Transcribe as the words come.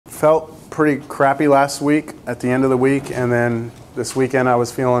felt pretty crappy last week at the end of the week, and then this weekend I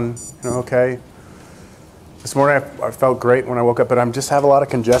was feeling, okay. This morning I felt great when I woke up, but I just have a lot of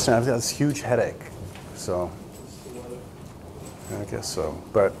congestion. I've got this huge headache, so I guess so.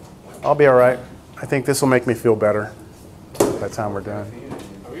 But I'll be all right. I think this will make me feel better by the time we're done.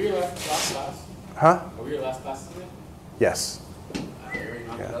 Are we your last class? Huh? Are we your last class today? Yes. You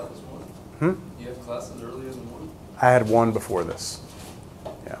have classes earlier than one? I had one before this.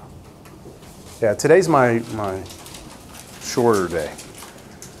 Yeah. Yeah, today's my shorter day.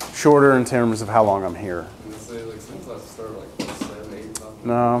 Shorter in terms of how long I'm here. And say, like, some classes start like 7, 8 something?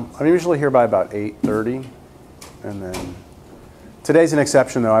 No, I'm usually here by about 8:30. And then today's an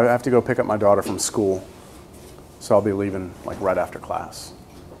exception though. I have to go pick up my daughter from school. So I'll be leaving like right after class.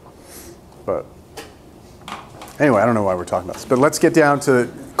 But anyway, I don't know why we're talking about this. But let's get down to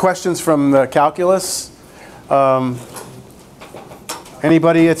questions from the calculus.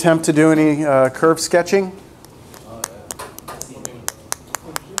 Anybody attempt to do any curve sketching?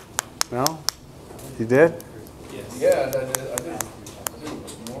 No? You did? Yes. Yeah, I did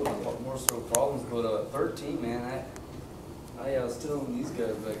more so problems, but 13, man, I was telling these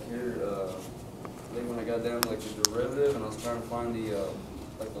guys back here, like when I got down to like the derivative and I was trying to find the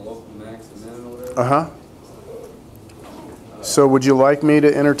like the local max and min or whatever. Uh-huh. So would you like me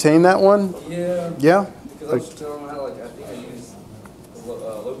to entertain that one? Yeah. Yeah? Because I was telling them how, like, I think I used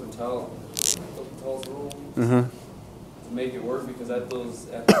L'Hopital's rule to make it work, because at those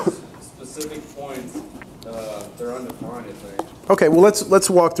specific points, they're undefined, I think. Okay, well let's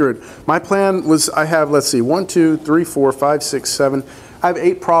walk through it. My plan was I have, let's see, 1, 2, 3, 4, 5, 6, 7. I have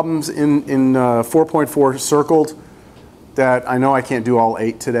 8 problems in 4.4 circled that I know I can't do all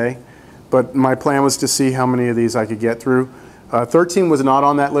 8 today. But my plan was to see how many of these I could get through. 13 was not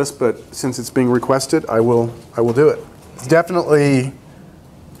on that list, but since it's being requested, I will do it. It's definitely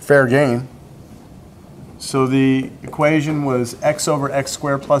fair game. So the equation was x over x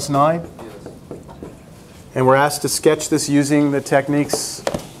squared plus 9. And we're asked to sketch this using the techniques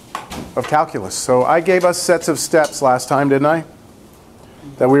of calculus. So I gave us sets of steps last time, didn't I?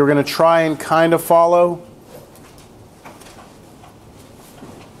 That we were going to try and kind of follow.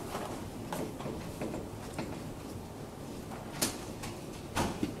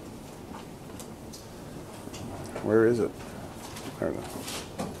 Where is it? There it is.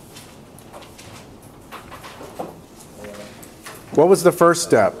 What was the first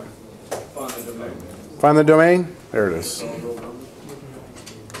step? Find the domain. There it is.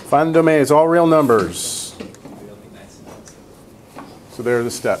 Find the domain. It's all real numbers. So there are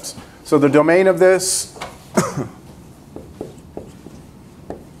the steps. So the domain of this,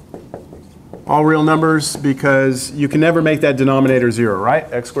 all real numbers, because you can never make that denominator 0, right?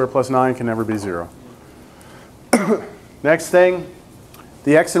 X squared plus 9 can never be 0. Next thing,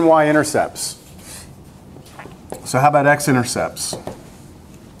 the x and y intercepts. So how about x-intercepts?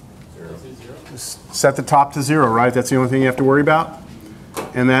 Just set the top to 0, right? That's the only thing you have to worry about.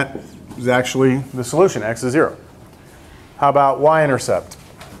 And that is actually the solution. X is 0. How about y-intercept?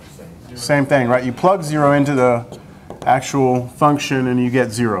 Same thing, right? You plug 0 into the actual function and you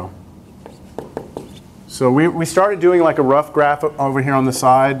get 0. So we started doing like a rough graph over here on the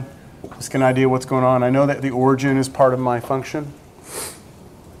side. Just get an idea what's going on. I know that the origin is part of my function.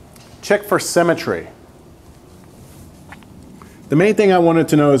 Check for symmetry. The main thing I wanted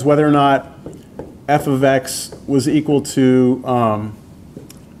to know is whether or not f of x was equal to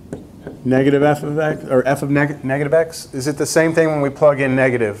negative f of x, or f of negative x. Is it the same thing when we plug in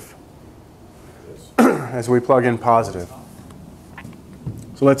negative as we plug in positive?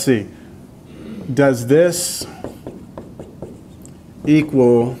 So let's see. Does this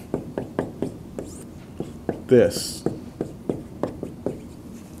equal this?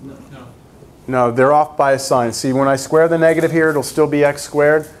 No, they're off by a sign. See, when I square the negative here, it'll still be x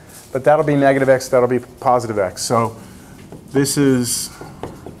squared, but that'll be negative x, that'll be positive x. So this is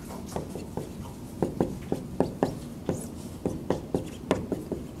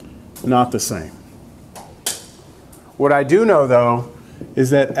not the same. What I do know, though, is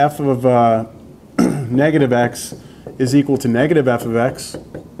that f of negative x is equal to negative f of x.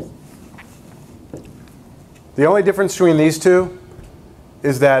 The only difference between these two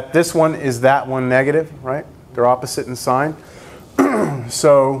is that this one is that one negative, right? They're opposite in sign.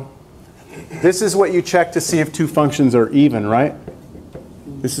 So this is what you check to see if two functions are even, right?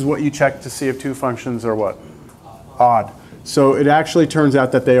 This is what you check to see if two functions are what? Odd. So it actually turns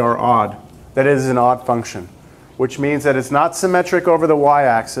out that they are odd. That it is an odd function, which means that it's not symmetric over the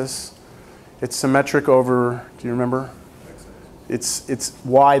y-axis. It's symmetric over, do you remember? It's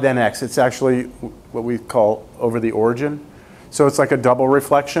y then x. It's actually what we call over the origin. So it's like a double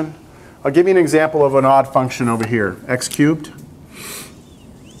reflection. I'll give you an example of an odd function over here. X cubed.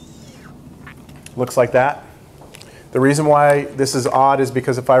 Looks like that. The reason why this is odd is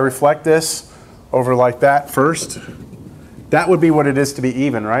because if I reflect this over like that first, that would be what it is to be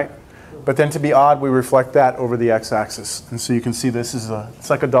even, right? But then to be odd, we reflect that over the x-axis. And so you can see this is it's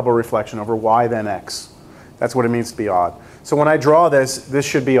like a double reflection over y then x. That's what it means to be odd. So when I draw this, this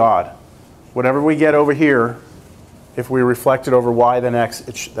should be odd. Whatever we get over here, if we reflect it over y then x,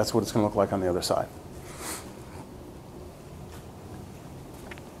 that's what it's going to look like on the other side.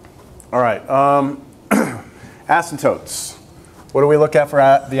 All right, asymptotes. What do we look at for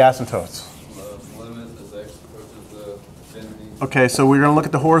the asymptotes? The limit as x approaches infinity. Okay, so we're going to look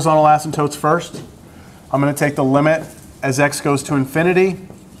at the horizontal asymptotes first. I'm going to take the limit as x goes to infinity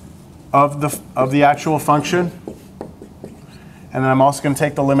of the actual function. And then I'm also going to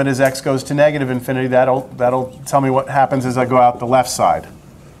take the limit as x goes to negative infinity. That'll tell me what happens as I go out the left side.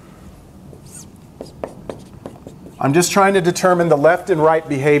 I'm just trying to determine the left and right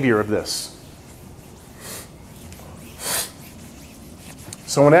behavior of this.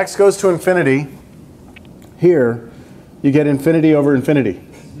 So when x goes to infinity, here, you get infinity over infinity.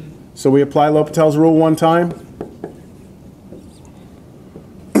 So we apply L'Hopital's rule one time.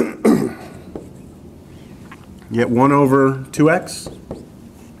 You get 1 over 2x.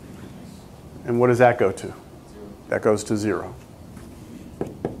 And what does that go to? 0. That goes to 0.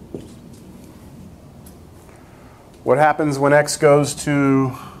 What happens when x goes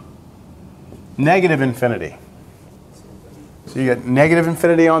to negative infinity? So you get negative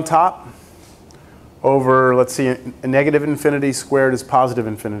infinity on top over, let's see, a negative infinity squared is positive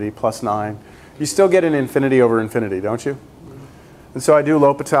infinity plus 9. You still get an infinity over infinity, don't you? And so I do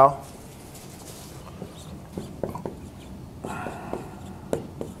L'Hopital.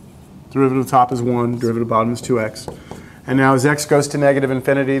 Derivative of the top is 1, derivative of the bottom is 2x. And now as x goes to negative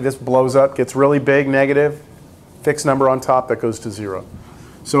infinity, this blows up, gets really big, negative, fixed number on top, that goes to 0.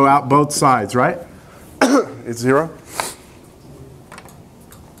 So out both sides, right? It's 0.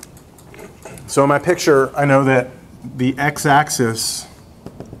 So in my picture, I know that the x-axis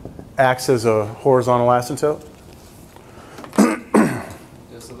acts as a horizontal asymptote.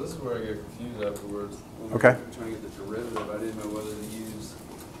 Yeah, so this is where I get confused afterwards. When Okay. we were trying to get the derivative, I didn't know whether to use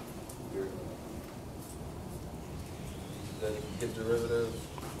get derivative,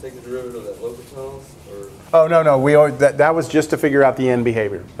 take the derivative of that L'Hopital's, or Oh, no. That was just to figure out the end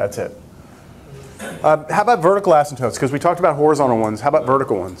behavior. That's it. How about vertical asymptotes? Because we talked about horizontal ones. How about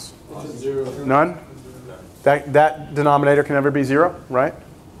vertical ones? 0. None? That denominator can never be 0, right?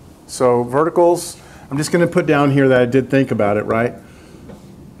 So verticals, I'm just going to put down here that I did think about it, right?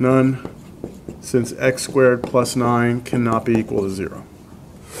 None, since x squared plus 9 cannot be equal to 0.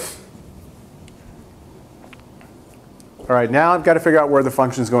 All right, now I've got to figure out where the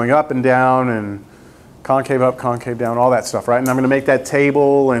function's going up and down and concave up, concave down, all that stuff, right? And I'm going to make that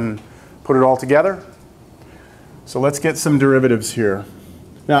table and put it all together. So let's get some derivatives here.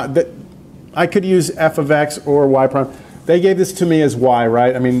 Now, I could use f of x or y prime. They gave this to me as y,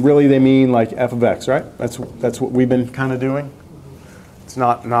 right? I mean, really they mean like f of x, right? That's what we've been kind of doing. It's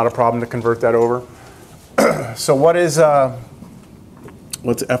not a problem to convert that over. So what is,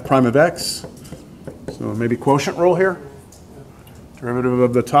 what's f prime of x? So maybe quotient rule here. Derivative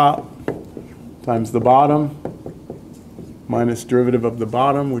of the top times the bottom minus derivative of the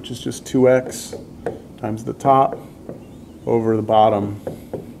bottom, which is just 2x, times the top over the bottom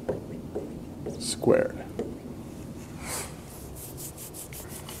squared.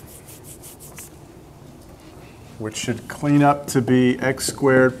 Which should clean up to be x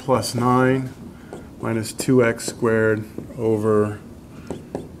squared plus 9 minus 2x squared over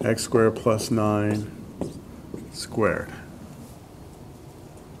x squared plus 9 squared.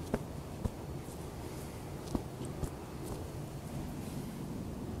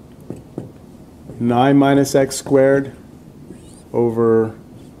 Nine minus x squared over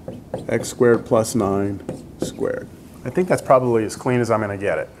x squared plus 9 squared. I think that's probably as clean as I'm going to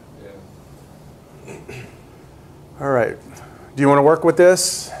get it. yeah. All right. Do you want to work with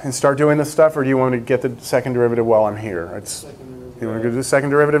this and start doing this stuff, or do you want to get the second derivative while I'm here? You want to do the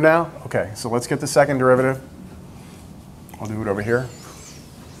second derivative now? Okay, so let's get the second derivative. I'll do it over here.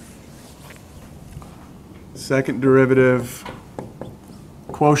 Second derivative,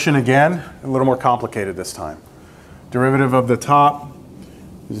 quotient again, a little more complicated this time. Derivative of the top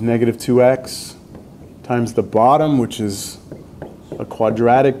is negative 2x times the bottom, which is a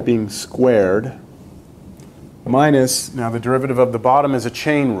quadratic being squared, minus, now the derivative of the bottom is a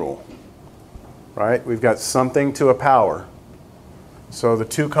chain rule, right? We've got something to a power. So the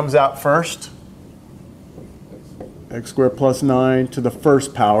 2 comes out first. x squared plus 9 to the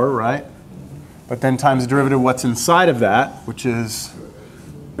first power, right? But then times the derivative of what's inside of that, which is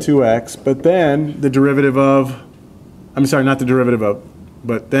 2x. But then the derivative of, I'm sorry, not the derivative of,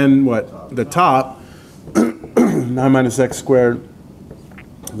 but then what? The top, 9 minus x squared.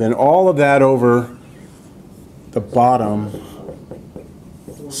 Then all of that over the bottom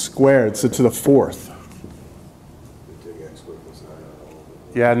squared, so to the fourth.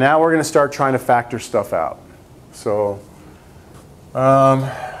 Yeah, now we're going to start trying to factor stuff out. So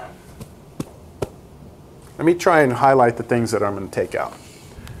let me try and highlight the things that I'm going to take out.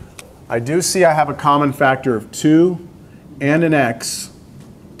 I do see I have a common factor of 2 and an x.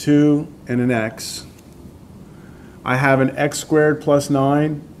 2 and an x. I have an x squared plus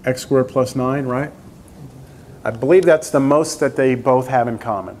 9, x squared plus 9, right? I believe that's the most that they both have in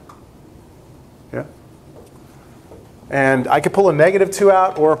common. Yeah? And I could pull a negative 2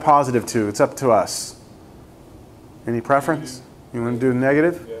 out or a positive 2. It's up to us. Any preference? You want to do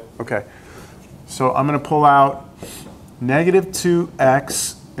negative? Yeah. Okay. So I'm going to pull out negative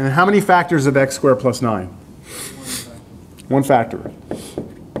 2x. And how many factors of x squared plus 9? One factor.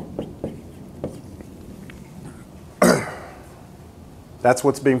 That's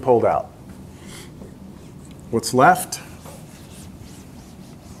what's being pulled out. What's left?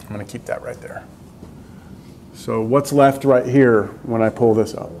 I'm going to keep that right there. So what's left right here when I pull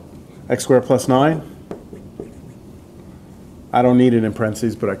this up? X squared plus 9? I don't need it in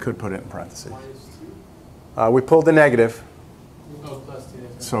parentheses, but I could put it in parentheses. We pulled the negative. Oh, plus 2.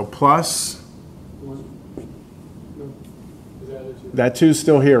 So plus, 1. No. Is that a 2? that 2's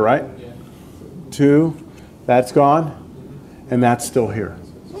still here, right? Yeah. 2, that's gone, and that's still here.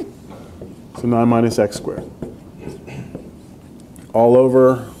 So 9 minus x squared. All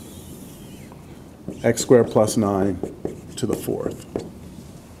over x squared plus 9 to the fourth.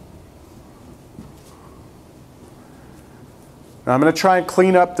 Now I'm going to try and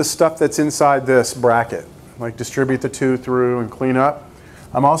clean up the stuff that's inside this bracket, like distribute the 2 through and clean up.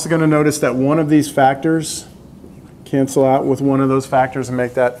 I'm also going to notice that one of these factors cancel out with one of those factors and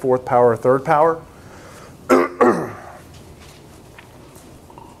make that fourth power a third power.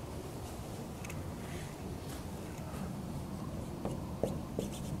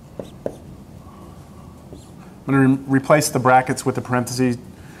 I'm going to replace the brackets with the parentheses.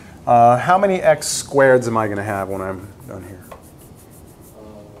 How many x squareds am I going to have when I'm done here?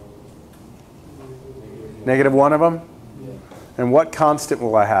 Negative 1 of them? Yeah. And what constant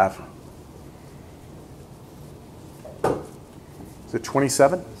will I have? Is it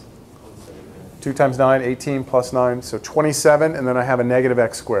 27? 2 times 9, 18 plus 9. So 27, and then I have a negative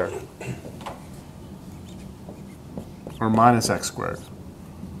x squared. Or minus x squared.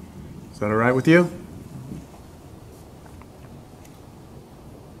 Is that all right with you?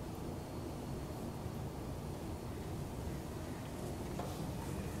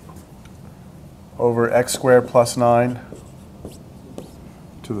 Over x squared plus 9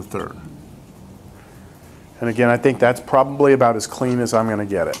 to the third. And again, I think that's probably about as clean as I'm going to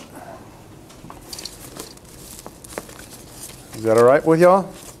get it. Is that all right with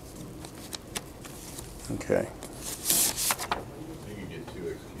y'all? Okay. You can get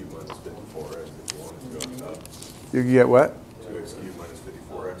 2x cubed minus 54x if you wanted to go on top. You can get what? 2x cubed minus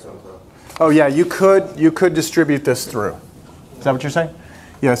 54x on top. Oh yeah, you could distribute this through. Is that what you're saying?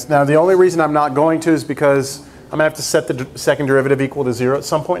 Yes. Now the only reason I'm not going to is because I'm going to have to set the second derivative equal to 0 at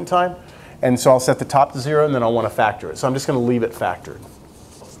some point in time. And so I'll set the top to 0 and then I'll want to factor it. So I'm just going to leave it factored.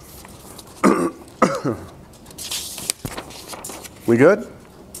 We good?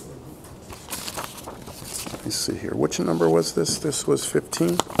 Let me see here. Which number was this? This was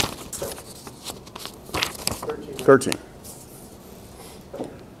 15? 13.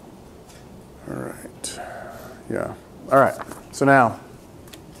 All right. Yeah. All right. So now,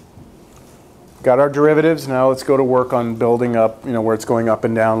 got our derivatives. Now let's go to work on building up, where it's going up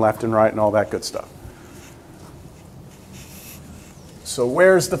and down, left and right, and all that good stuff. So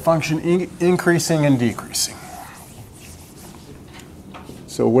where's the function increasing and decreasing?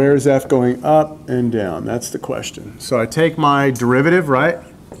 So where's f going up and down? That's the question. So I take my derivative, right?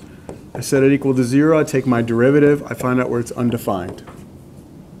 I set it equal to 0. I take my derivative. I find out where it's undefined.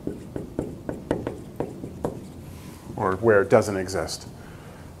 Or where it doesn't exist.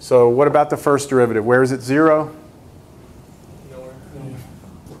 So what about the first derivative? Where is it 0? Nowhere.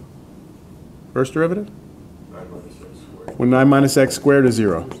 First derivative? 9 minus x squared. When 9 minus x squared is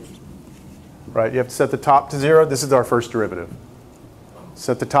 0. Right, you have to set the top to 0. This is our first derivative.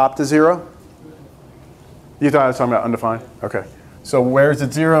 Set the top to 0. You thought I was talking about undefined? Okay. So where is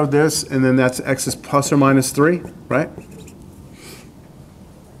it 0? This, and then that's x is plus or minus 3, right?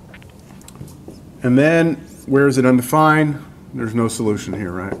 And then Where is it undefined? There's no solution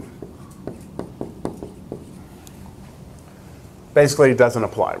here, right? Basically, it doesn't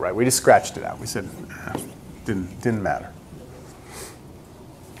apply, right? We just scratched it out. We said, didn't matter.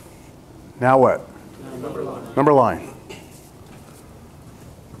 Now what? Number line.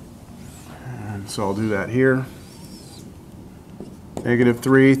 And so I'll do that here.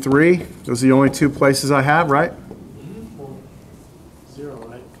 -3, 3. Those are the only two places I have, right? 0,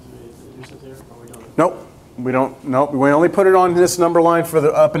 right? Because we reduce it there, or we don't? Nope. We don't. Nope. We only put it on this number line for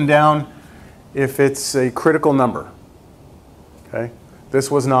the up and down if it's a critical number. Okay?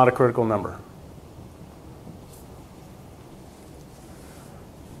 This was not a critical number.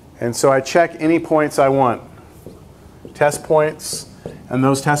 And so I check any points I want. Test points, and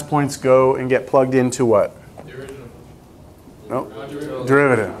those test points go and get plugged into what? Nope.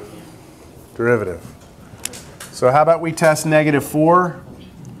 Derivative. Derivative. So how about we test -4,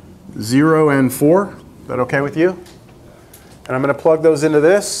 0, and 4? Is that okay with you? And I'm going to plug those into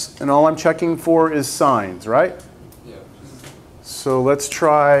this, and all I'm checking for is signs, right? Yeah. So let's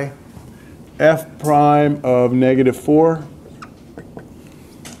try f prime of -4.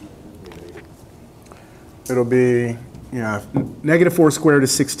 It'll be, yeah, -4 squared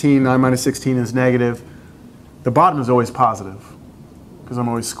is 16, 9 minus 16 is negative. The bottom is always positive because I'm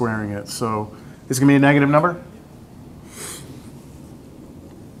always squaring it. So this is going to be a negative number.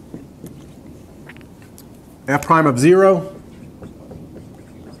 F prime of 0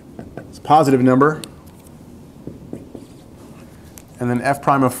 is a positive number. And then f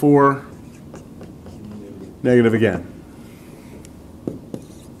prime of 4, negative again.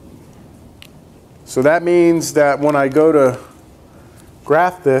 So that means that when I go to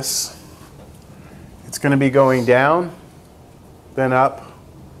graph this, it's going to be going down, then up,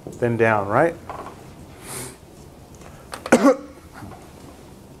 then down, right?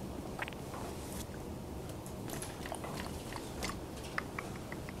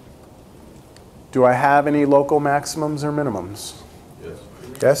 Do I have any local maximums or minimums? Yes.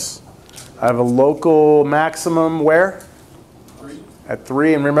 Yes? I have a local maximum where? 3. At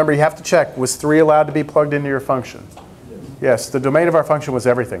 3. And remember, you have to check, was 3 allowed to be plugged into your function? Yes, the domain of our function was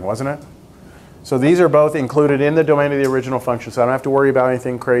everything, wasn't it? So these are both included in the domain of the original function, so I don't have to worry about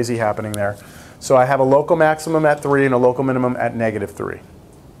anything crazy happening there. So I have a local maximum at 3 and a local minimum at -3.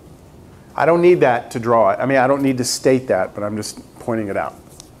 I don't need that to draw it. I mean, I don't need to state that, but I'm just pointing it out.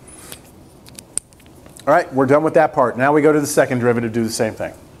 All right, we're done with that part. Now we go to the second derivative, do the same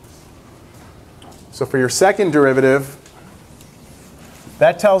thing. So for your second derivative,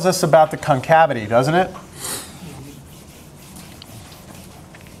 that tells us about the concavity, doesn't it?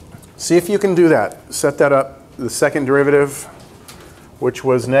 See if you can do that. Set that up, the second derivative, which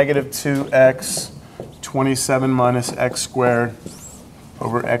was -2x 27 minus x squared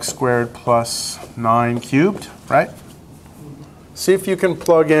over x squared plus 9 cubed, right? See if you can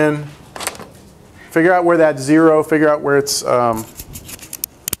plug in, figure out where that's 0, figure out where it's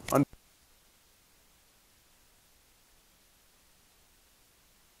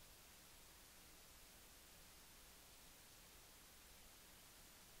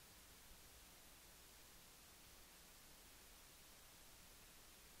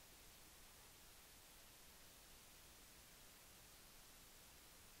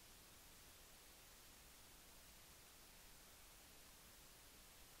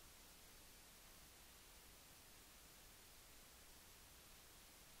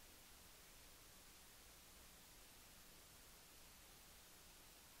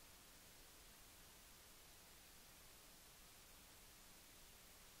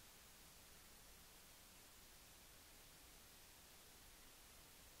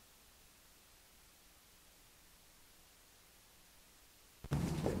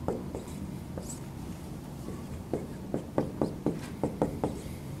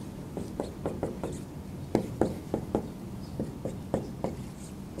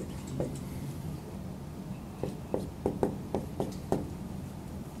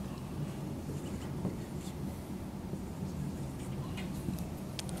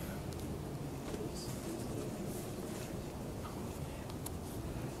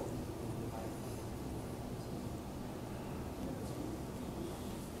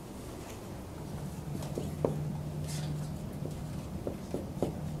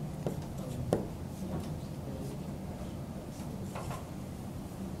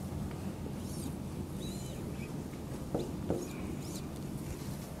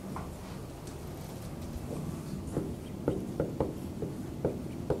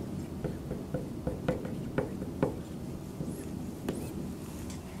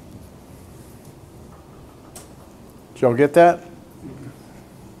Did y'all get that?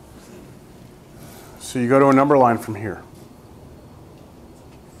 So you go to a number line from here.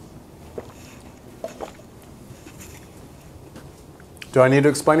 Do I need to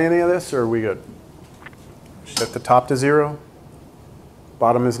explain any of this, or are we good? Set the top to 0.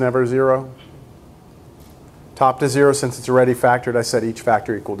 Bottom is never 0. Top to 0, since it's already factored, I set each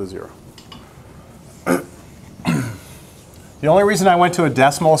factor equal to 0. The only reason I went to a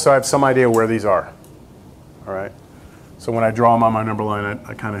decimal is so I have some idea where these are. All right. So when I draw them on my number line,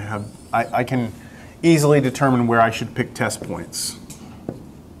 I kind of have, I can easily determine where I should pick test points.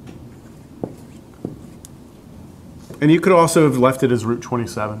 And you could also have left it as root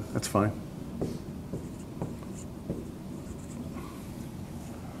 27. That's fine.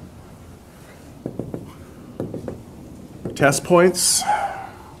 Test points.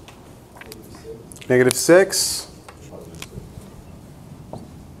 -6.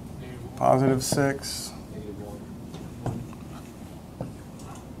 +6.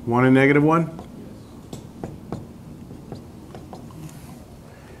 1 and -1.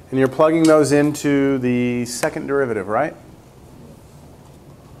 And you're plugging those into the second derivative, right?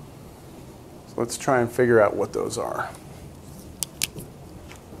 So let's try and figure out what those are.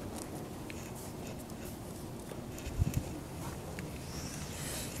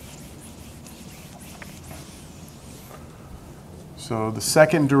 So the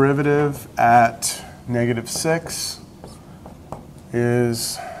second derivative at -6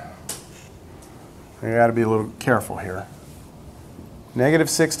 is, you got to be a little careful here.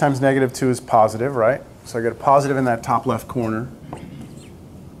 -6 times -2 is positive, right? So I get a positive in that top left corner,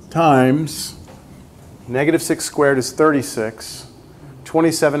 times -6 squared is 36.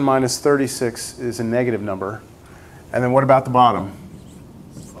 27 minus 36 is a negative number. And then what about the bottom?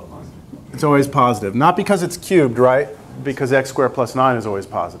 It's always positive. Not because it's cubed, right? Because x squared plus 9 is always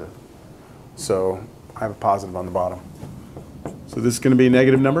positive. So I have a positive on the bottom. So this is going to be a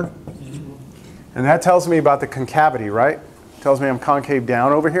negative number. And that tells me about the concavity, right? Tells me I'm concave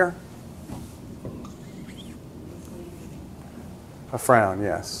down over here. A frown,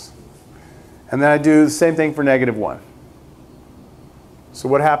 yes. And then I do the same thing for -1. So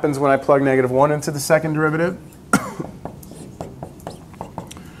what happens when I plug -1 into the second derivative?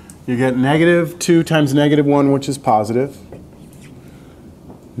 You get -2 times -1, which is positive.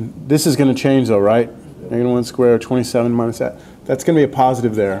 This is going to change though, right? -1 squared, 27 minus that. That's going to be a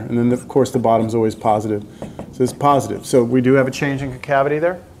positive there. And then, of course, the bottom's always positive. So it's positive. So we do have a change in concavity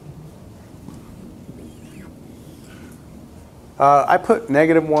there. I put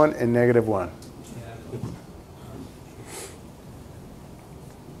 -1 and -1.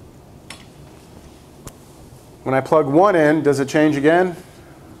 When I plug 1 in, does it change again?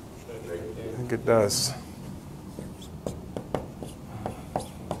 I think it does.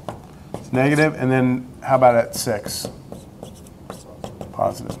 It's negative, and then how about at 6?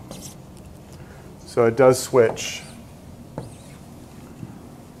 Positive. So it does switch.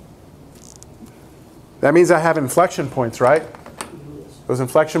 That means I have inflection points, right? Those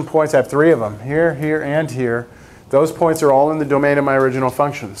inflection points, I have 3 of them, here, here, and here. Those points are all in the domain of my original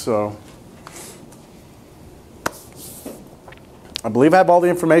function. So I believe I have all the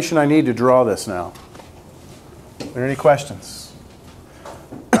information I need to draw this now. Are there any questions?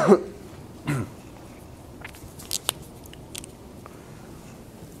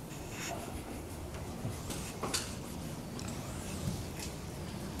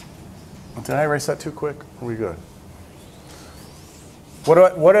 Did I erase that too quick? Are we good?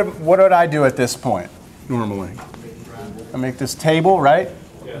 What did I do at this point normally? I make this table, right?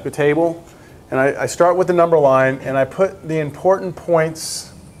 Yeah. The table. And I start with the number line, and I put the important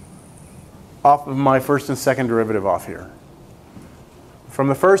points off of my first and second derivative off here. From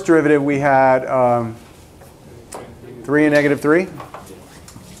the first derivative, we had 3 and -3.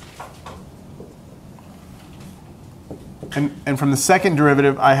 And from the second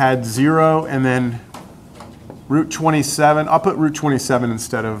derivative, I had 0 and then root 27. I'll put root 27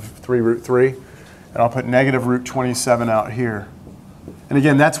 instead of 3 root 3. And I'll put negative root 27 out here. And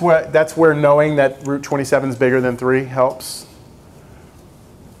again, that's where knowing that root 27 is bigger than 3 helps.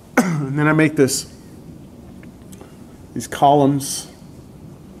 And then I make these columns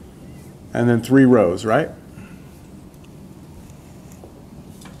and then 3 rows, right?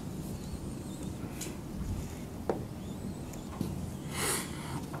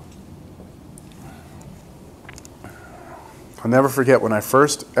 I'll never forget when I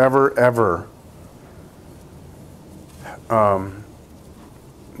first ever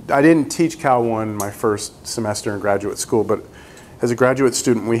I didn't teach Cal 1 my first semester in graduate school, but as a graduate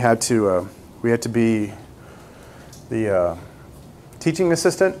student, we had to be the teaching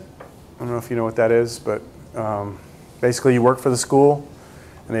assistant. I don't know if you know what that is, but basically you work for the school,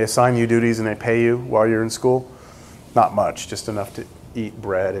 and they assign you duties and they pay you while you're in school. Not much, just enough to eat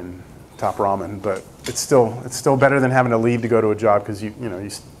bread and top ramen, but it's still better than having to leave to go to a job because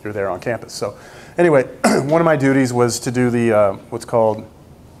you're there on campus. So anyway, one of my duties was to do the what's called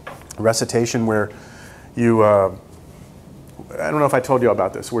recitation, where you I don't know if I told you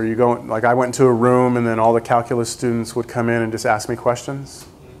about this, where you go, like I went into a room and then all the calculus students would come in and just ask me questions.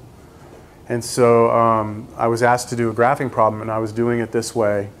 And so I was asked to do a graphing problem, and I was doing it this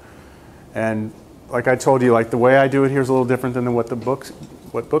way. And like I told you, like the way I do it here is a little different than what books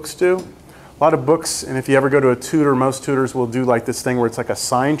do. A lot of books, and if you ever go to a tutor, most tutors will do like this thing where it's like a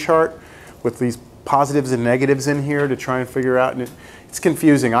sign chart with these positives and negatives in here to try and figure out. And it's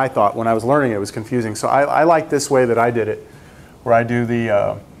confusing, I thought. When I was learning it was confusing. So I like this way that I did it, where I do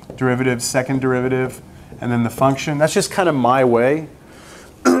the derivative, second derivative, and then the function. That's just kind of my way.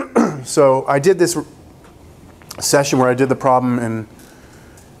 So I did this session where I did the problem,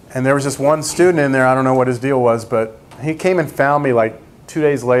 and there was this one student in there, I don't know what his deal was, but he came and found me like 2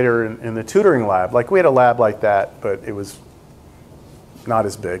 days later in the tutoring lab. Like we had a lab like that, but it was not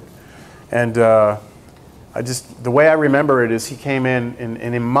as big. And the way I remember it is he came in, and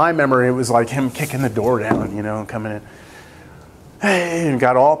in my memory it was like him kicking the door down, and coming in. And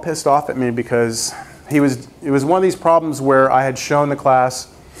got all pissed off at me because it was one of these problems where I had shown the class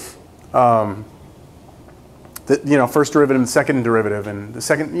first derivative and second derivative, and the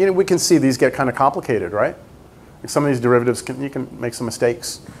second, we can see these get kind of complicated, right? Like some of these derivatives, you can make some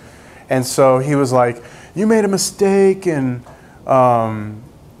mistakes. And so he was like, you made a mistake, and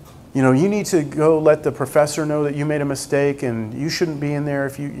you need to go let the professor know that you made a mistake, and you shouldn't be in there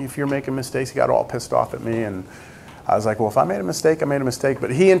if you're making mistakes. He got all pissed off at me, and I was like, well, if I made a mistake, I made a mistake.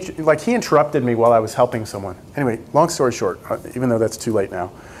 But he interrupted me while I was helping someone. Anyway, long story short, even though that's too late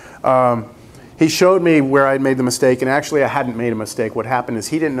now, he showed me where I made the mistake, and actually I hadn't made a mistake. What happened is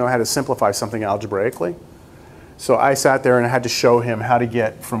he didn't know how to simplify something algebraically. So I sat there and I had to show him how to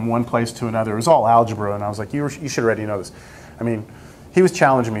get from one place to another. It was all algebra, and I was like, you should already know this. I mean, he was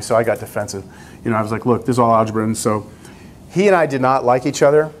challenging me, so I got defensive. I was like, look, this is all algebra. And so he and I did not like each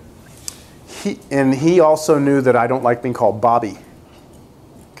other. He also knew that I don't like being called Bobby.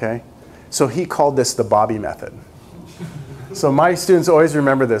 Okay? So he called this the Bobby method. So my students always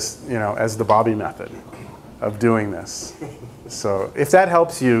remember this, as the Bobby method of doing this. So if that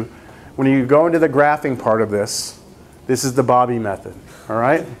helps you, when you go into the graphing part of this is the Bobby method. All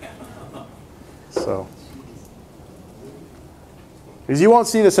right? So, because you won't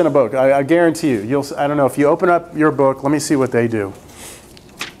see this in a book. I guarantee you. I don't know, if you open up your book, let me see what they do.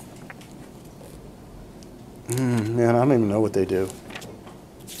 Man, I don't even know what they do.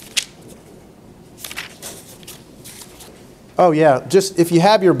 Oh yeah, just if you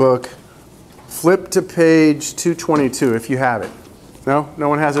have your book, flip to page 222 if you have it. No? No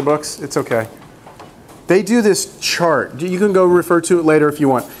one has their books? It's okay. They do this chart. You can go refer to it later if you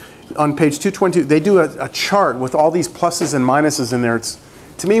want. On page 222, they do a chart with all these pluses and minuses in there.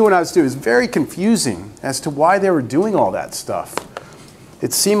 To me, when I was doing it, was very confusing as to why they were doing all that stuff.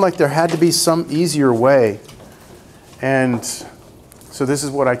 It seemed like there had to be some easier way. And so this is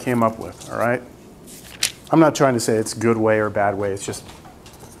what I came up with, all right? I'm not trying to say it's a good way or a bad way. It's just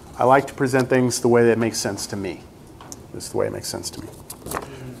I like to present things the way that makes sense to me. This is the way it makes sense to me.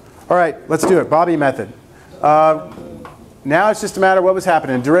 All right, let's do it. Bobby method. Now it's just a matter of what was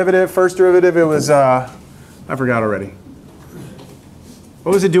happening. Derivative, first derivative, it was, I forgot already.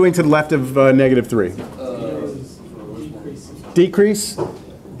 What was it doing to the left of -3? Decrease.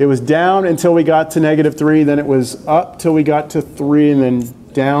 It was down until we got to -3, then it was up till we got to 3, and then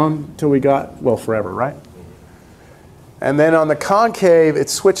down till we got, well, forever, right? And then on the concave, it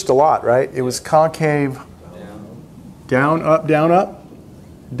switched a lot, right? It was concave down, up, down, up,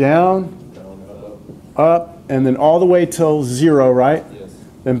 down, up, and then all the way till 0, right? Yes.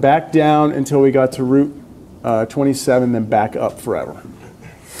 Then back down until we got to root 27, then back up forever.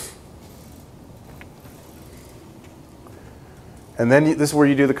 And then this is where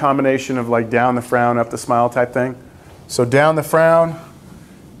you do the combination of like down the frown, up the smile type thing. So down the frown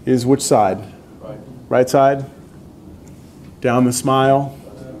is which side? Right. Right side? Down the smile,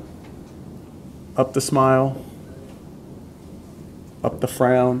 up the smile, up the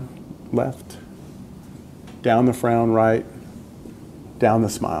frown, left, down the frown, right, down the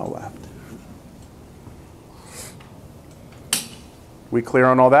smile, left. We clear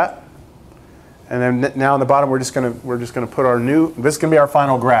on all that? And then now on the bottom, we're just gonna put our new. This is gonna be our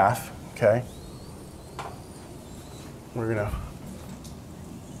final graph. Okay. We're gonna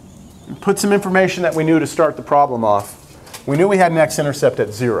put some information that we knew to start the problem off. We knew we had an x-intercept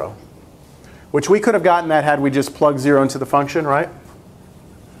at 0, which we could have gotten that had we just plugged 0 into the function, right?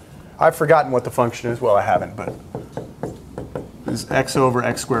 I've forgotten what the function is. Well, I haven't, but it's x over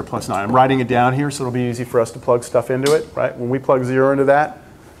x squared plus 9. I'm writing it down here so it'll be easy for us to plug stuff into it, right? When we plug 0 into that,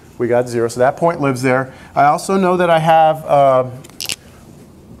 we got 0. So that point lives there. I also know that I have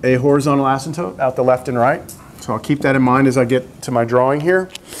a horizontal asymptote out the left and right. So I'll keep that in mind as I get to my drawing here.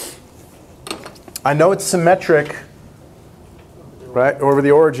 I know it's symmetric, right, over the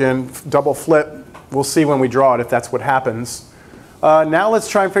origin, double flip. We'll see when we draw it if that's what happens. Now let's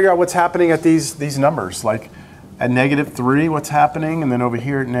try and figure out what's happening at these numbers. Like at -3, what's happening? And then over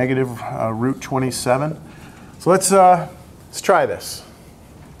here at negative root 27. So let's try this.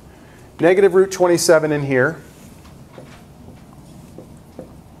 Negative root 27 in here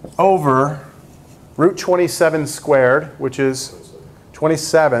over root 27 squared, which is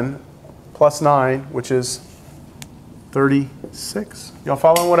 27, plus 9, which is 36. Y'all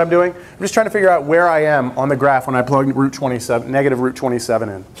following what I'm doing? I'm just trying to figure out where I am on the graph when I plug negative root 27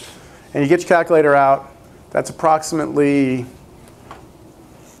 in. And you get your calculator out. That's approximately,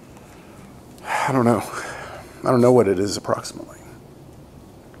 I don't know. I don't know what it is approximately.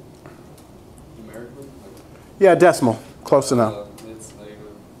 Numerically? Yeah, decimal. Close enough. It's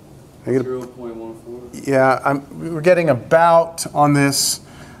Negative 0.14. Yeah, we're getting about, on this,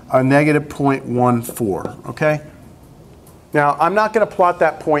 a negative 0.14, okay? Now, I'm not going to plot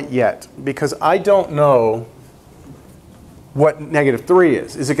that point yet because I don't know what -3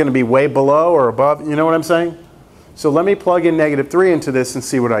 is. Is it going to be way below or above? You know what I'm saying? So let me plug in -3 into this and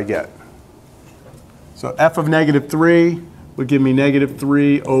see what I get. So f of -3 would give me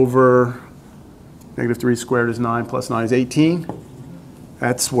 -3 over -3 squared is 9 plus 9 is 18.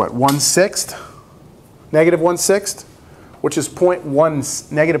 That's what, 1/6? Negative 1/6, which is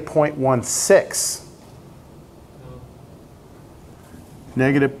negative 0.16.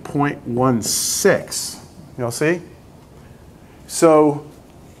 Negative 0.16. You'll see? So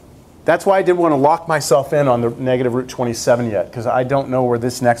that's why I didn't want to lock myself in on the negative root 27 yet, because I don't know where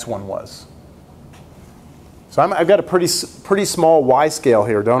this next one was. So I've got a pretty small y scale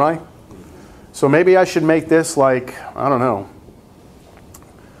here, don't I? So maybe I should make this like, I don't know.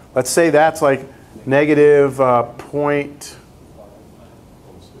 Let's say that's like negative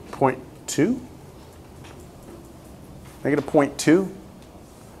 0.2? Negative 0.2?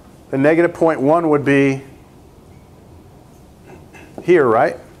 The negative 0.1 would be here,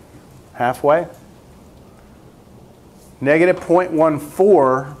 right? Halfway. Negative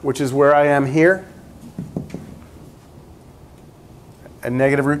 0.14, which is where I am here, and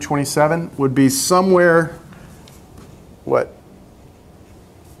negative root 27 would be somewhere, what?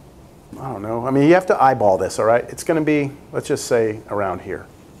 I don't know. I mean, you have to eyeball this, all right? It's going to be, let's just say, around here.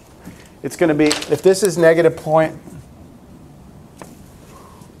 It's going to be, if this is negative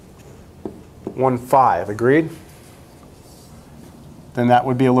 0.15, agreed? Then that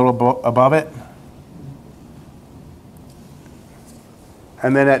would be a little above it.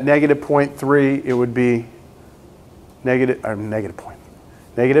 And then at negative 0.3, it would be negative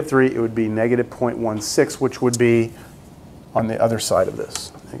 3, it would be negative 0.16, which would be on the other side of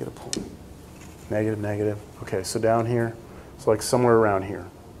this. Negative. Okay, so down here, it's like somewhere around here.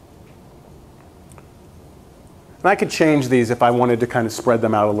 And I could change these if I wanted to kind of spread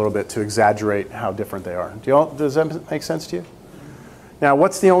them out a little bit to exaggerate how different they are. Does that make sense to you? Now,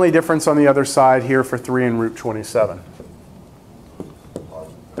 what's the only difference on the other side here for 3 and root 27?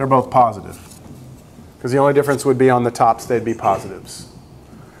 They're both positive. Because the only difference would be on the tops, they'd be positives.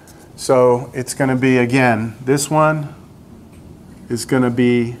 So it's going to be, again, this one is going to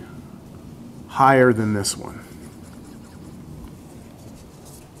be higher than this one.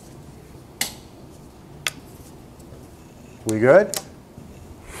 We good?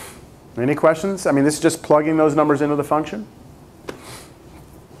 Any questions? I mean, this is just plugging those numbers into the function.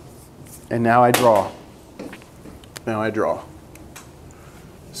 And now I draw.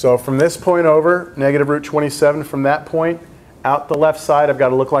 So from this point over, negative root 27, from that point, out the left side, I've got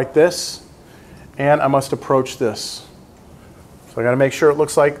to look like this. And I must approach this. So I got to make sure it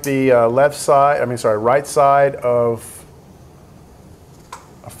looks like the right side of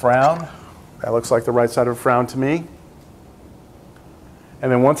a frown. That looks like the right side of a frown to me.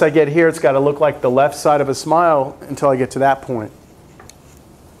 And then once I get here, it's got to look like the left side of a smile until I get to that point.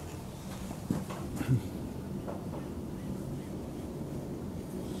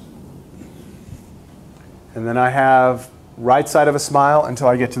 And then I have right side of a smile until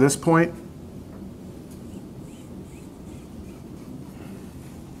I get to this point.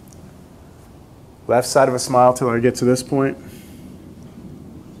 Left side of a smile till I get to this point.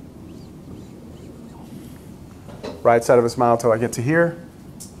 Right side of a smile till I get to here.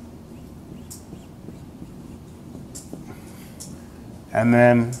 And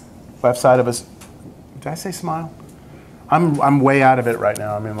then left side of us. Did I say smile? I'm way out of it right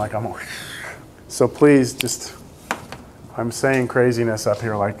now. I mean, like I'm. So please, just I'm saying craziness up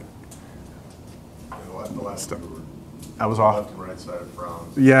here. Like The last time we were I was off. left and right side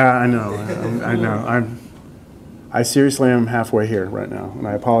frowns. Yeah, I know. I know. I seriously am halfway here right now, and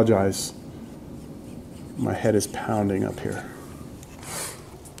I apologize. My head is pounding up here.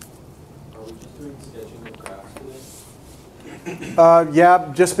 Are we just doing sketching of graphs today?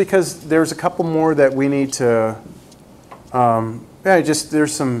 Yeah, just because there's a couple more that we need to.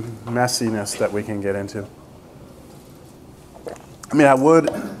 There's some messiness that we can get into. I mean, I would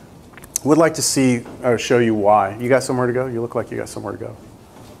like to see or show you why. You got somewhere to go? You look like you got somewhere to go.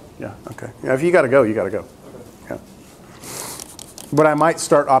 Yeah. Okay. Yeah. If you got to go, you got to go. Yeah. But I might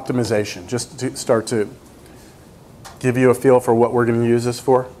start optimization just to start to give you a feel for what we're going to use this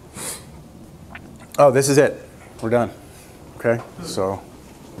for. Oh, this is it. We're done. Okay. So,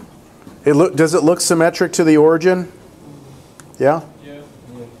 does it look symmetric to the origin? Yeah. Yeah.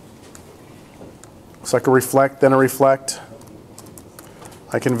 Looks like a reflect, then a reflect.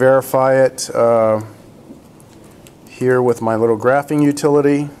 I can verify it here with my little graphing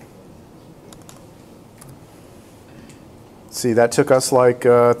utility. See, that took us like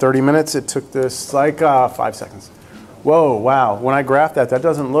 30 minutes. It took this like 5 seconds. Whoa, wow. When I graph that, that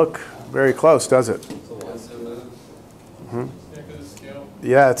doesn't look very close, does it?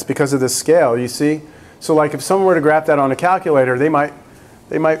 Yeah, it's because of the scale, you see? So like if someone were to graph that on a calculator, it might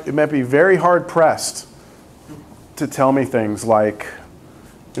be very hard pressed to tell me things like,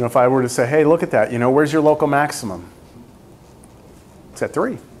 you know, if I were to say, hey, look at that, you know, where's your local maximum? It's at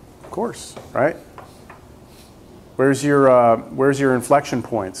 3, of course, right? Where's your inflection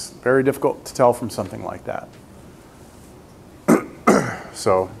points? Very difficult to tell from something like that.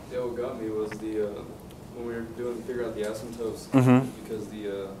 So. Yeah, what got me was when we were figuring out the asymptotes, because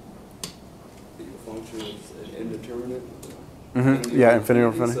the function is an indeterminate. Yeah, infinity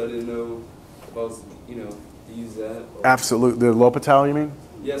over So infinity. I didn't know if I was, to use that. Absolutely. The L'Hopital, you mean?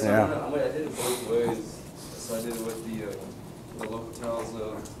 Yeah, so Yeah. I did it both ways. So I did it with the L'Hopital's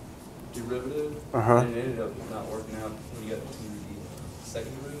derivative, and it ended up not working out when you got to the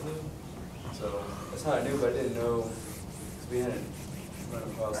second derivative. So that's how I knew, but I didn't know, because we hadn't run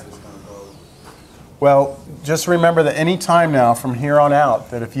across this kind of problem. Well, just remember that any time now from here on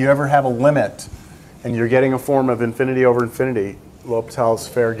out, that if you ever have a limit and you're getting a form of infinity over infinity, L'Hopital's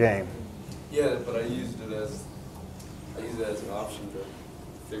fair game. Yeah, but I used it as an option to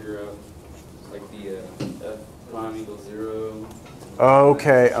figure out like the f prime equals 0.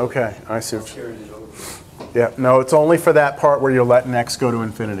 Okay, I see. Carried it over. Yeah, no, it's only for that part where you're letting x go to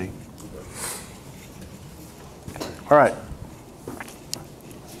infinity. All right.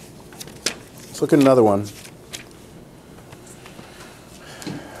 Let's look at another one.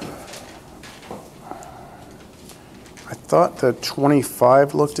 I thought the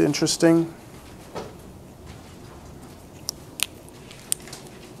 25 looked interesting.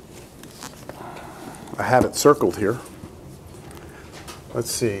 I have it circled here. Let's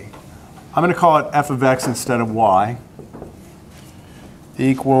see. I'm going to call it f of x instead of y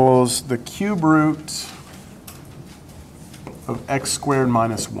equals the cube root of x squared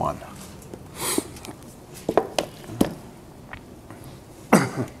minus 1.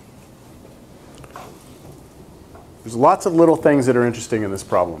 There's lots of little things that are interesting in this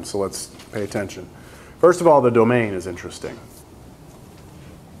problem, so let's pay attention. First of all, the domain is interesting.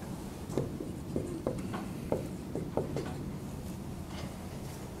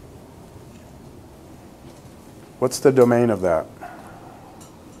 What's the domain of that?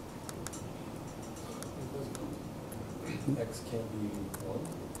 X can't be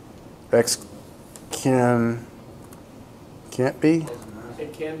 1. X can't be?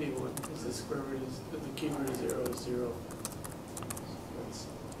 It can be 1 because the square root is, the cube root of 0 is 0.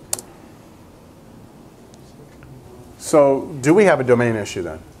 So do we have a domain issue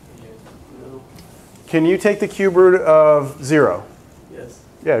then? No. Can you take the cube root of 0? Yes.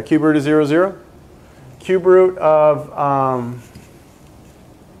 Yeah, cube root of 0, 0. Cube root of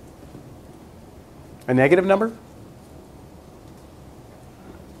a negative number?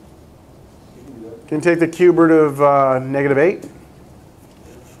 Can you take the cube root of negative 8?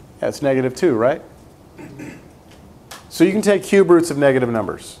 Yeah, it's negative 2, right? So you can take cube roots of negative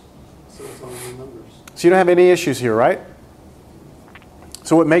numbers. So it's all the numbers. So you don't have any issues here, right?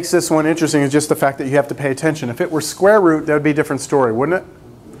 So what makes this one interesting is just the fact that you have to pay attention. If it were square root, that would be a different story, wouldn't it?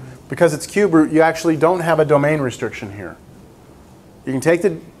 Because it's cube root, you actually don't have a domain restriction here. You can take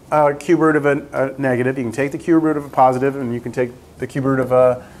the cube root of a negative, you can take the cube root of a positive, and you can take the cube root of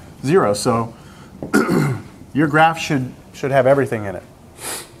a 0. So your graph should have everything in it.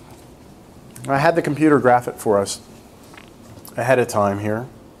 I had the computer graph it for us ahead of time here.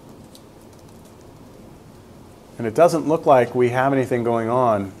 And it doesn't look like we have anything going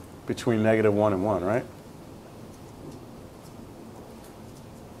on between -1 and 1, right?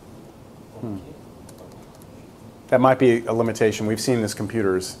 That might be a limitation. We've seen this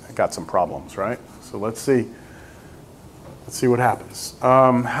computer's got some problems, right? So let's see. Let's see what happens.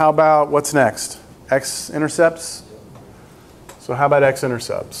 How about what's next? X-intercepts? So how about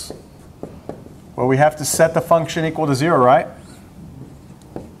x-intercepts? Well, we have to set the function equal to 0, right?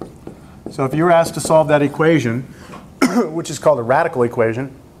 So if you were asked to solve that equation, which is called a radical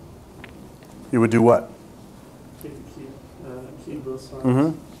equation, you would do what? Cube both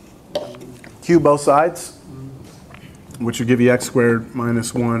sides. Cube both sides, which would give you x squared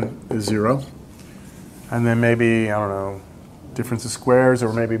minus 1 is 0. And then maybe, I don't know, difference of squares,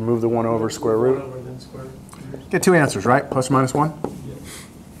 or maybe move the 1 over square root. 1 over then square. Get two answers, right? Plus or minus 1?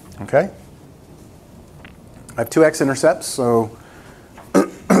 Okay. I have two x-intercepts, so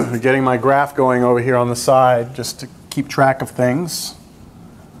getting my graph going over here on the side just to keep track of things.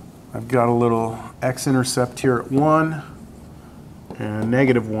 I've got a little x-intercept here at 1 and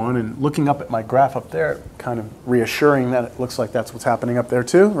 -1, and looking up at my graph up there, kind of reassuring that it looks like that's what's happening up there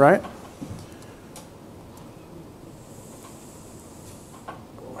too, right?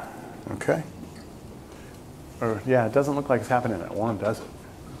 Okay. Or, yeah, it doesn't look like it's happening at 1, does it?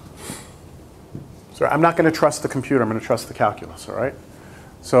 So I'm not going to trust the computer. I'm going to trust the calculus, all right?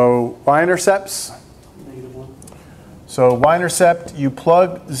 So y-intercepts. -1. So y-intercept, you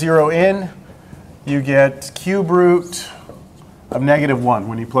plug 0 in, you get cube root of -1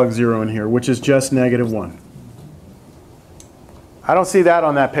 when you plug 0 in here, which is just -1. I don't see that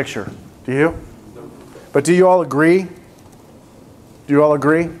on that picture. Do you? But do you all agree? Do you all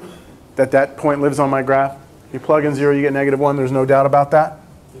agree that that point lives on my graph? You plug in 0, you get -1. There's no doubt about that?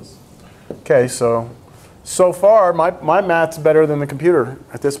 Yes. Okay, so far, my math's better than the computer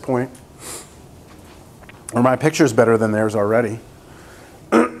at this point. Or my picture's better than theirs already.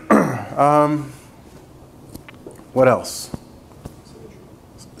 What else?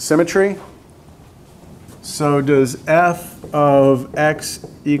 Symmetry. So does f of x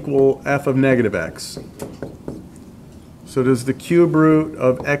equal f of -x? So does the cube root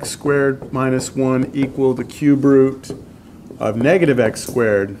of x squared minus 1 equal the cube root of -x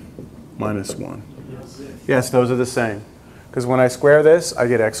squared minus 1? Yes. Yes, those are the same. Because when I square this, I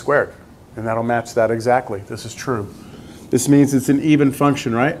get x squared. And that'll match that exactly. This is true. This means it's an even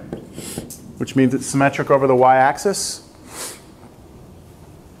function, right? Which means it's symmetric over the y-axis.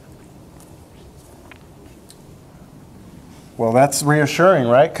 Well, that's reassuring,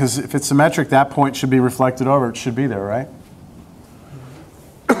 right? Because if it's symmetric, that point should be reflected over. It should be there, right?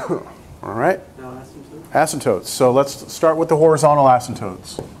 All right. Now asymptote. Asymptotes. So let's start with the horizontal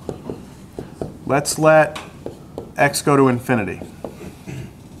asymptotes. Let's let x go to infinity.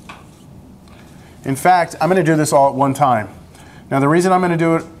 In fact, I'm going to do this all at one time. Now, the reason I'm going to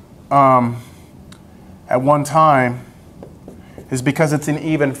do it at one time is because it's an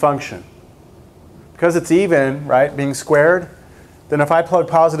even function. Because it's even, right, being squared, then if I plug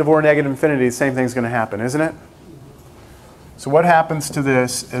positive or negative infinity, the same thing's going to happen, isn't it? So what happens to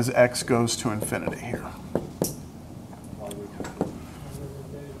this as x goes to infinity here?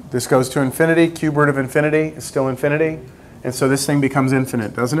 This goes to infinity. Cube root of infinity is still infinity. And so this thing becomes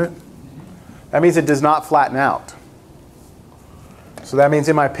infinite, doesn't it? That means it does not flatten out. So that means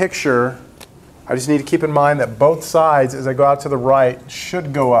in my picture, I just need to keep in mind that both sides, as I go out to the right,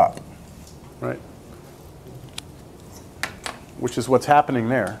 should go up, right? Which is what's happening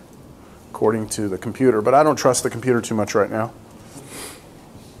there, according to the computer. But I don't trust the computer too much right now.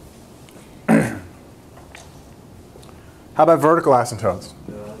 How about vertical asymptotes?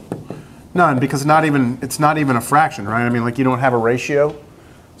 None, because it's not even a fraction, right? I mean, like you don't have a ratio,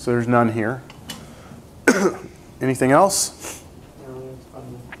 so there's none here. Anything else?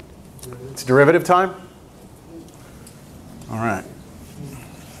 It's derivative time? All right.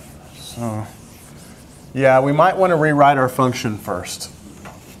 So, yeah, we might want to rewrite our function first.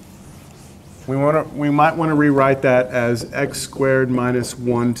 We might want to rewrite that as x squared minus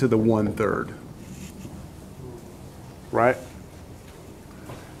 1 to the 1/3. Right?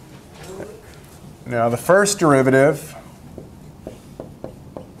 Now, the first derivative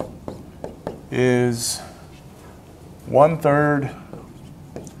is 1/3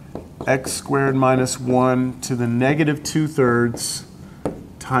 x squared minus 1 to the -2/3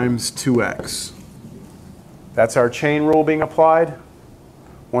 times 2x. That's our chain rule being applied.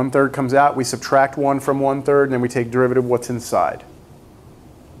 1/3 comes out, we subtract 1 from 1/3, and then we take derivative of what's inside.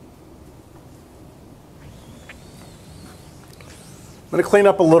 going to clean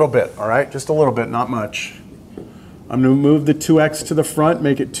up a little bit, all right? Just a little bit, not much. I'm going to move the 2x to the front,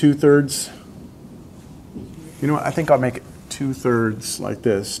 make it 2/3. You know what? I think I'll make it 2/3 like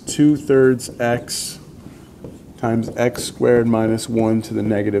this. 2/3 x times x squared minus 1 to the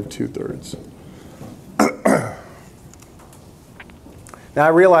negative 2/3. Now I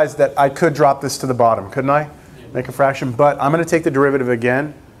realize that I could drop this to the bottom, couldn't I? Make a fraction, but I'm going to take the derivative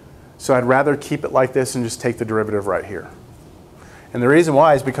again. So I'd rather keep it like this and just take the derivative right here. And the reason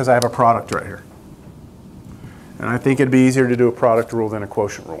why is because I have a product right here. And I think it'd be easier to do a product rule than a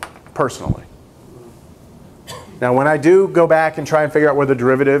quotient rule, personally. Now when I do go back and try and figure out where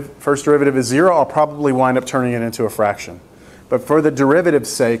the first derivative is 0, I'll probably wind up turning it into a fraction. But for the derivative's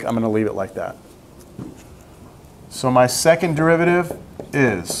sake, I'm going to leave it like that. So my second derivative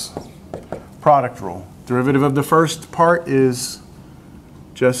is product rule. Derivative of the first part is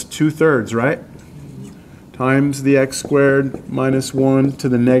just 2/3, right? Times the x squared minus 1 to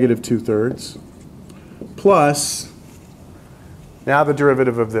the negative 2/3 plus, now the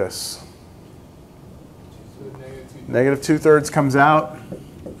derivative of this. Negative 2/3 comes out.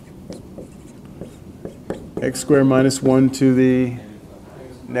 X squared minus 1 to the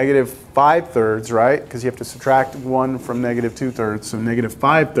negative 5/3, right? Because you have to subtract 1 from negative 2/3, so negative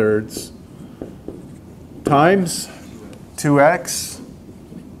 5/3 times 2x,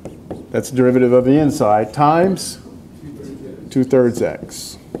 that's the derivative of the inside, times 2/3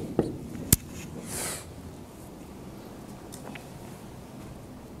 x.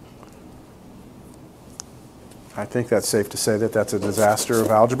 I think that's safe to say that that's a disaster of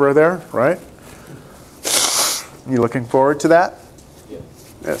algebra there, right? You looking forward to that?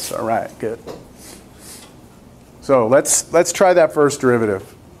 Yes, all right, good. So let's try that first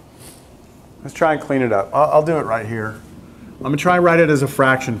derivative. Let's try and clean it up. I'll do it right here. I'm going to try and write it as a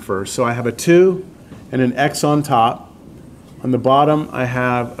fraction first. So I have a 2 and an x on top. On the bottom, I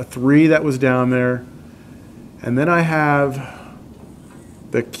have a 3 that was down there. And then I have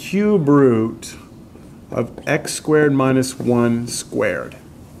the cube root of x squared minus 1 squared.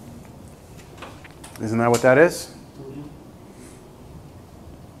 Isn't that what that is?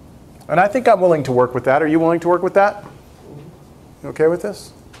 And I think I'm willing to work with that. Are you willing to work with that? You okay with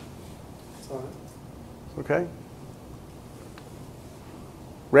this? Okay.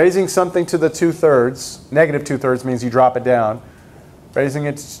 Raising something to the 2/3, negative 2/3 means you drop it down. Raising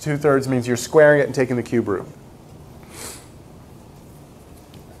it to 2/3 means you're squaring it and taking the cube root.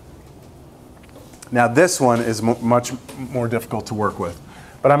 Now this one is much more difficult to work with.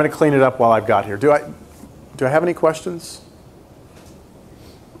 But I'm going to clean it up while I've got here. Do I have any questions?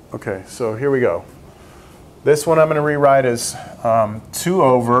 Okay, so here we go. This one I'm going to rewrite as 2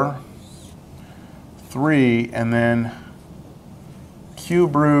 over 3 and then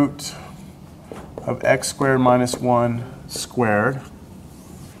cube root of x squared minus 1 squared.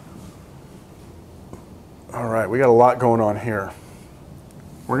 All right, we got a lot going on here.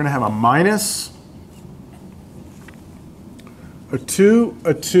 We're going to have a minus, a 2,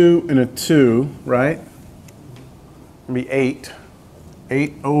 and a 2, right? It's going to be 8.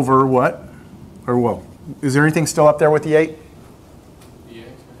 8 over what? Or whoa. Is there anything still up there with the 8?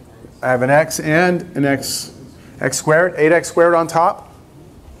 I have an x and an x squared. 8x squared on top.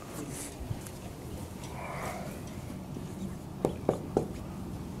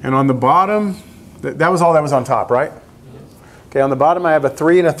 And on the bottom, that was all that was on top, right? Okay, on the bottom I have a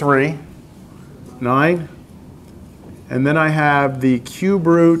 3 and a 3. 9. And then I have the cube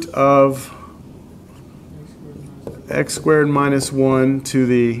root of x squared minus 1 to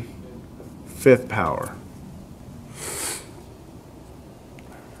the 5th power.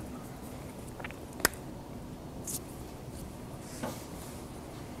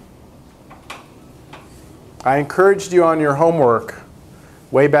 I encouraged you on your homework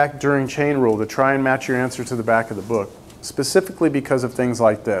way back during chain rule to try and match your answer to the back of the book, specifically because of things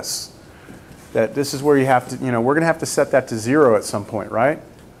like this. That this is where you have to, we're going to have to set that to 0 at some point, right?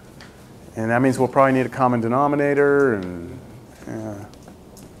 And that means we'll probably need a common denominator and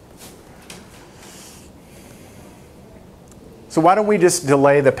so why don't we just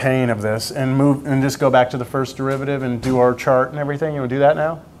delay the pain of this and move and just go back to the first derivative and do our chart and everything? You want to do that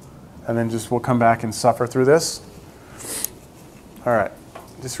now? And then we'll come back and suffer through this. All right.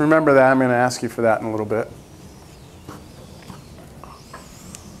 Just remember that. I'm going to ask you for that in a little bit.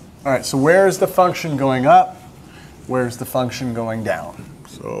 All right, so where is the function going up? Where's the function going down?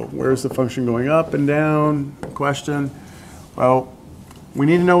 So where's the function going up and down? Question. Well, we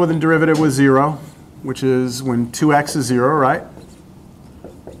need to know when the derivative was 0, which is when 2x is 0, right?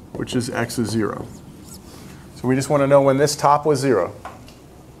 Which is x is 0. So we just want to know when this top was 0.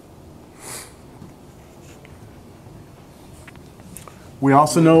 We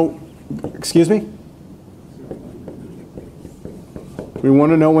also know, excuse me? We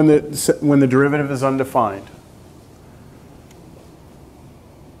want to know when the derivative is undefined.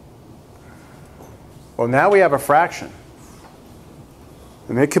 Well, now we have a fraction.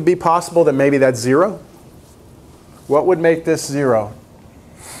 And it could be possible that maybe that's 0. What would make this 0?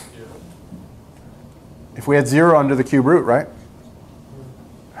 If we had 0 under the cube root, right?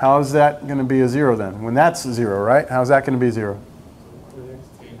 How is that going to be a 0 then? When that's 0, right? How is that going to be 0?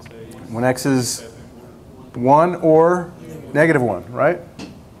 When x is 1 or -1, right?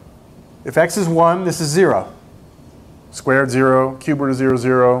 If x is 1, this is 0. Squared 0, cube root of 0,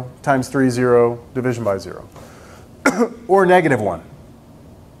 0, times 3, 0, division by 0. Or -1,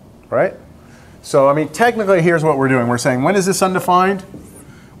 right? So, I mean, technically, here's what we're doing. We're saying, when is this undefined?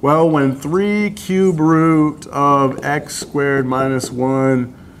 Well, when 3 cube root of x squared minus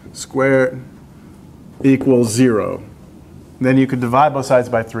 1 squared equals 0. Then you could divide both sides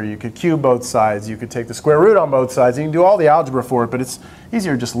by 3. You could cube both sides. You could take the square root on both sides. You can do all the algebra for it, but it's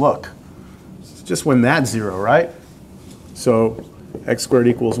easier to just look. It's just when that's 0, right? So x squared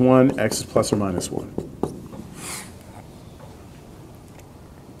equals 1. X is plus or minus 1.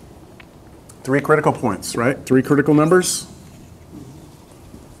 3 critical points, right? 3 critical numbers.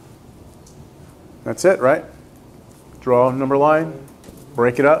 That's it, right? Draw a number line,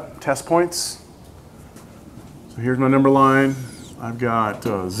 break it up, test points. So here's my number line. I've got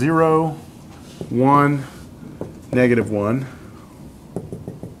 0, 1, -1.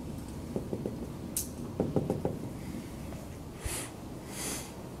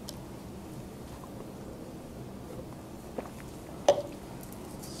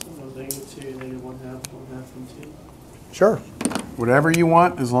 -2, -1/2, and 2. Sure. Whatever you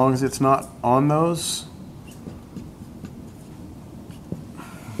want, as long as it's not on those.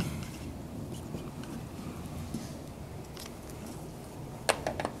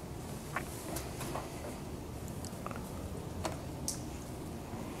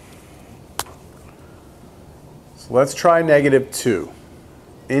 So let's try -2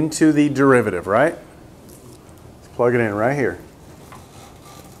 into the derivative, right? Let's plug it in right here.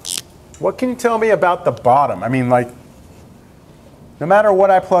 What can you tell me about the bottom? I mean, like, no matter what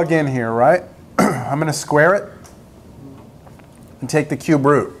I plug in here, right? I'm going to square it and take the cube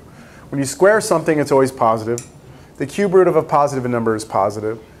root. When you square something, it's always positive. The cube root of a positive number is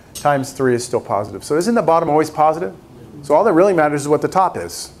positive. Times 3 is still positive. So isn't the bottom always positive? So all that really matters is what the top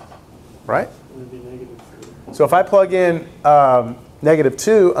is, right? It'd be -3. So if I plug in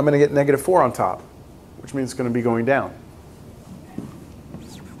 -2, I'm going to get -4 on top, which means it's going to be going down.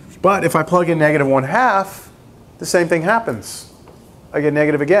 But if I plug in -1/2, the same thing happens. I get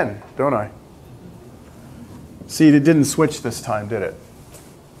negative again, don't I? See, it didn't switch this time, did it?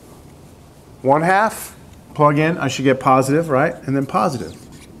 1/2, plug in, I should get positive, right? And then positive.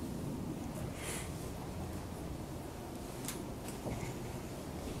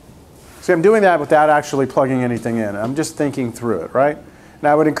 See, I'm doing that without actually plugging anything in. I'm just thinking through it, right? And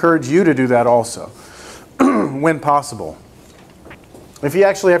I would encourage you to do that also, when possible. If you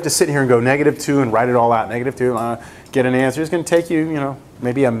actually have to sit here and go -2 and write it all out, -2, get an answer, it's going to take you,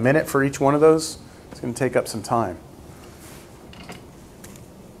 maybe a minute for each one of those. It's going to take up some time.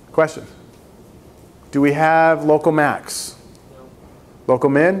 Question? Do we have local max? No. Local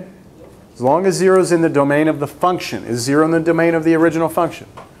min? As long as 0 is in the domain of the function. Is 0 in the domain of the original function?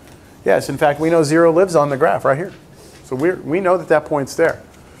 Yes, in fact, we know 0 lives on the graph right here. So we know that that point's there.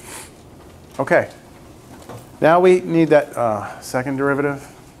 Okay. Now we need that second derivative.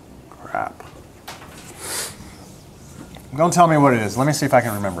 Crap. Don't tell me what it is. Let me see if I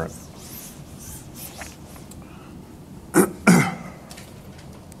can remember it.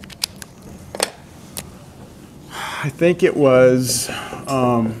 I think it was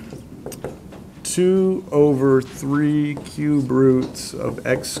 2 over 3 cube roots of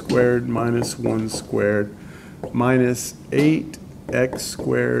x squared minus 1 squared minus 8x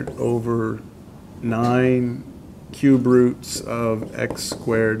squared over 9 cube roots of x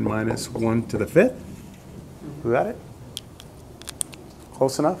squared minus 1 to the 5th. Is that it?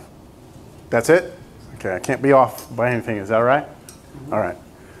 Close enough? That's it? Okay, I can't be off by anything. Is that right? All right.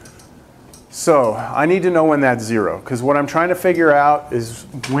 So I need to know when that's 0, because what I'm trying to figure out is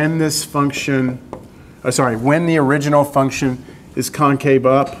when this function, when the original function is concave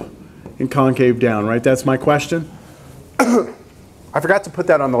up and concave down, right? That's my question. I forgot to put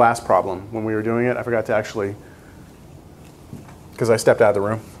that on the last problem when we were doing it. I forgot to actually, because I stepped out of the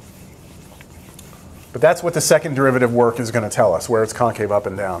room. But that's what the second derivative work is going to tell us, where it's concave up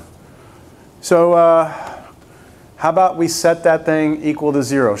and down. So how about we set that thing equal to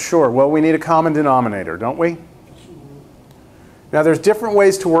 0? Sure. Well, we need a common denominator, don't we? Now there's different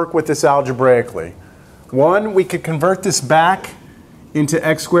ways to work with this algebraically. One, we could convert this back into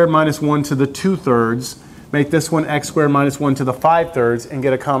x squared minus 1 to the 2/3, make this one x squared minus 1 to the 5/3, and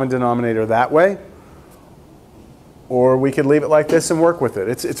get a common denominator that way. Or we could leave it like this and work with it.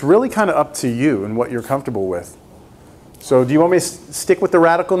 It's really kind of up to you and what you're comfortable with. So do you want me to stick with the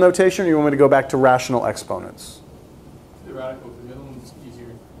radical notation, or you want me to go back to rational exponents? The radical, the middle one's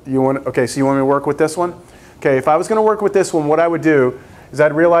easier. Okay, so you want me to work with this one? Okay, if I was going to work with this one, what I would do is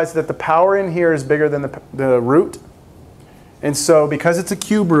I'd realize that the power in here is bigger than the root. And so because it's a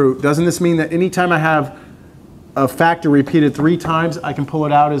cube root, doesn't this mean that anytime I have a factor repeated 3 times, I can pull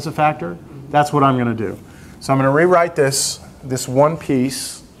it out as a factor? That's what I'm going to do. So I'm going to rewrite this one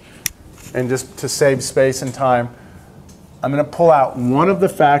piece, and just to save space and time, I'm going to pull out one of the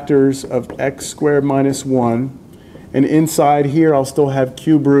factors of x squared minus 1, and inside here I'll still have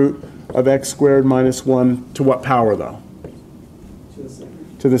cube root of x squared minus 1 to what power though?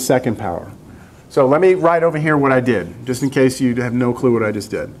 To the second power. So let me write over here what I did, just in case you have no clue what I just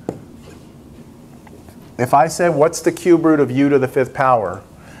did. If I say what's the cube root of u to the 5th power,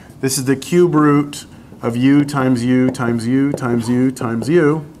 this is the cube root of u times u times u times u times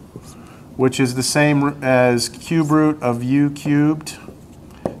u, which is the same as cube root of u cubed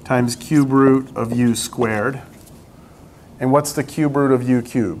times cube root of u squared. And what's the cube root of u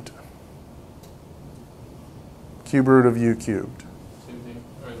cubed? Cube root of u cubed. Same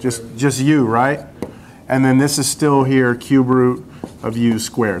thing. Just u, right? And then this is still here, cube root of u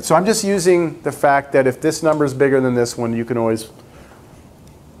squared. So I'm just using the fact that if this number is bigger than this one, you can always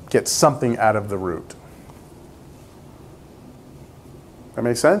get something out of the root. That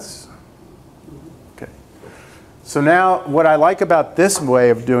make sense? Okay. So now what I like about this way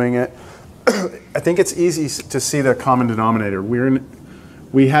of doing it, I think it's easy to see the common denominator.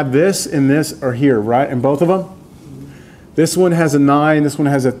 We have this and this are here, right? And both of them? This one has a 9, this one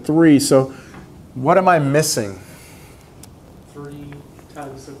has a 3. So what am I missing? 3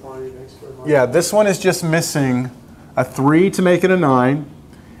 times the quantity of x squared minus 1. Yeah, this one is just missing a 3 to make it a 9,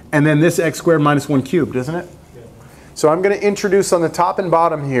 and then this x squared minus 1 cubed, isn't it? Yeah. So I'm going to introduce on the top and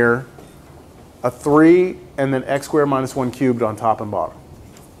bottom here a 3 and then x squared minus 1 cubed on top and bottom.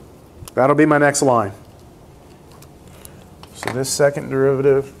 That'll be my next line. So this second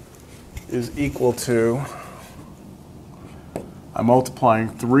derivative is equal to, I'm multiplying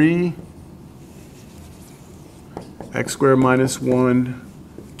 3 x squared minus 1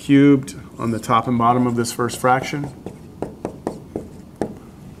 cubed on the top and bottom of this first fraction.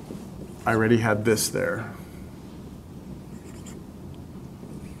 I already had this there.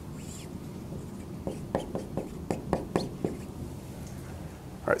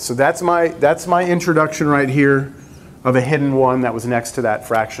 All right, so that's my introduction right here of a hidden 1 that was next to that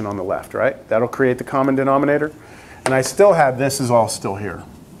fraction on the left, right? That'll create the common denominator. And I still have this is all still here.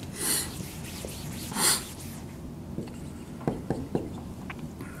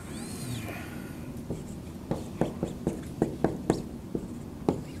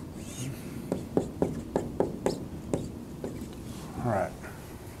 All right.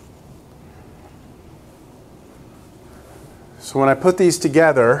 So when I put these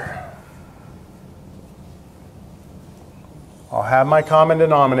together, I'll have my common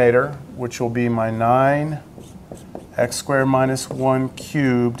denominator, which will be my 9 x squared minus 1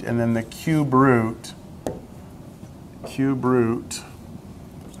 cubed, and then the cube root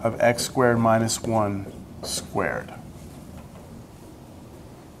of x squared minus 1 squared.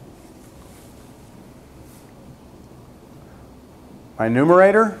 My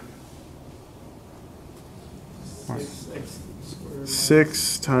numerator,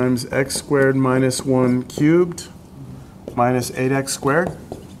 6 times x squared minus 1 cubed minus 8x squared.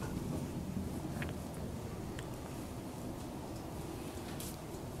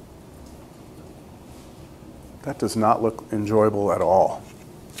 That does not look enjoyable at all.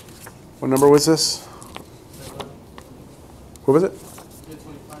 What number was this? What was it?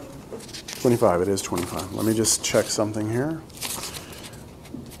 25. It is 25. Let me just check something here.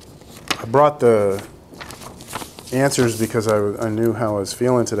 I brought the answers because I knew how I was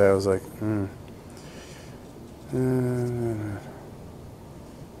feeling today. I was like,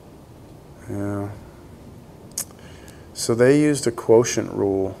 yeah. So they used a quotient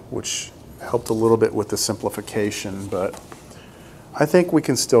rule, which helped a little bit with the simplification, but I think we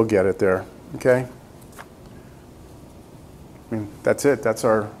can still get it there, okay? I mean, that's it. That's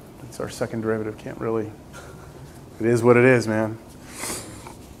our second derivative. Can't really, it is what it is, man.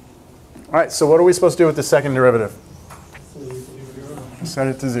 All right, so what are we supposed to do with the second derivative? Set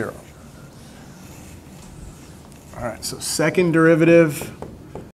it to 0. All right, so second derivative